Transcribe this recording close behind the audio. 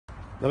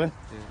Did I?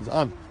 It's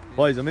on.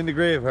 Boys, I'm in the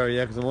grave here,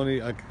 yeah, because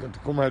I got to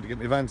come out to get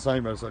my van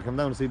signed by, so I come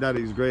down to see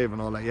Daddy's grave and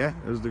all that, yeah?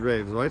 There's the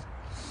graves, right?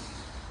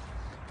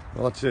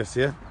 Watch this,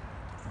 yeah?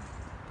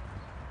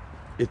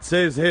 It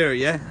says here,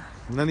 yeah?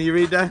 None of you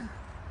read that?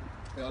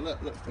 Yeah, look.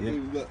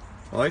 Yeah.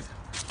 Right?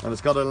 And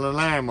it's got an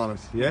alarm on it,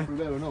 yeah?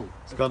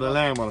 It's got an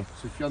alarm on it.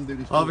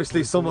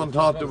 Obviously someone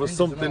thought there was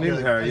something in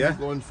here, yeah?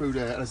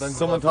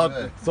 Someone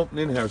thought something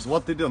in here, so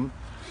what they done,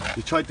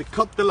 they tried to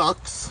cut the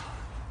locks.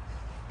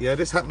 Yeah,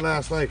 this happened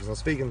last night because I'm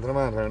speaking to the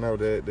man here now,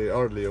 the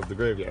orderly of the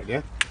graveyard,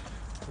 yeah?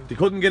 They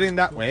couldn't get in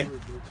that way.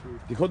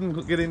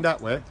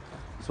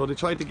 So they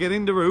tried to get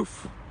in the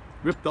roof,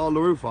 ripped all the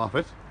roof off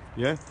it,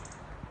 yeah?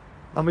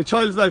 And my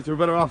child's life, they were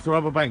better off to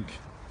rob a bank.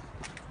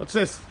 What's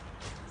this?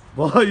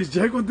 Boys,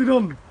 check what they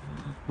done.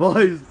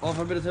 Boys. Oh,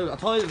 for a bit of a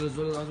toilet as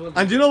well.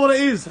 And do you know what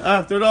it is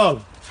after it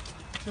all?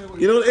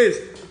 You know what it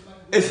is?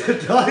 It's a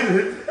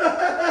toilet.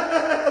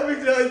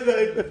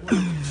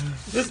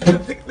 Look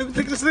at the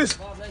thickness of this.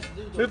 Look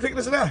at the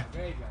thickness of that.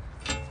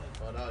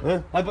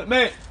 Huh? But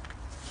mate,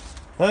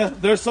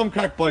 there's some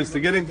crack, boys, to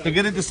get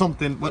into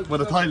something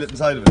with a toilet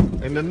inside of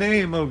it. In the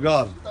name of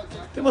God.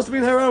 They must have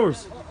been here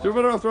hours. They were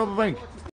better off to rob a bank.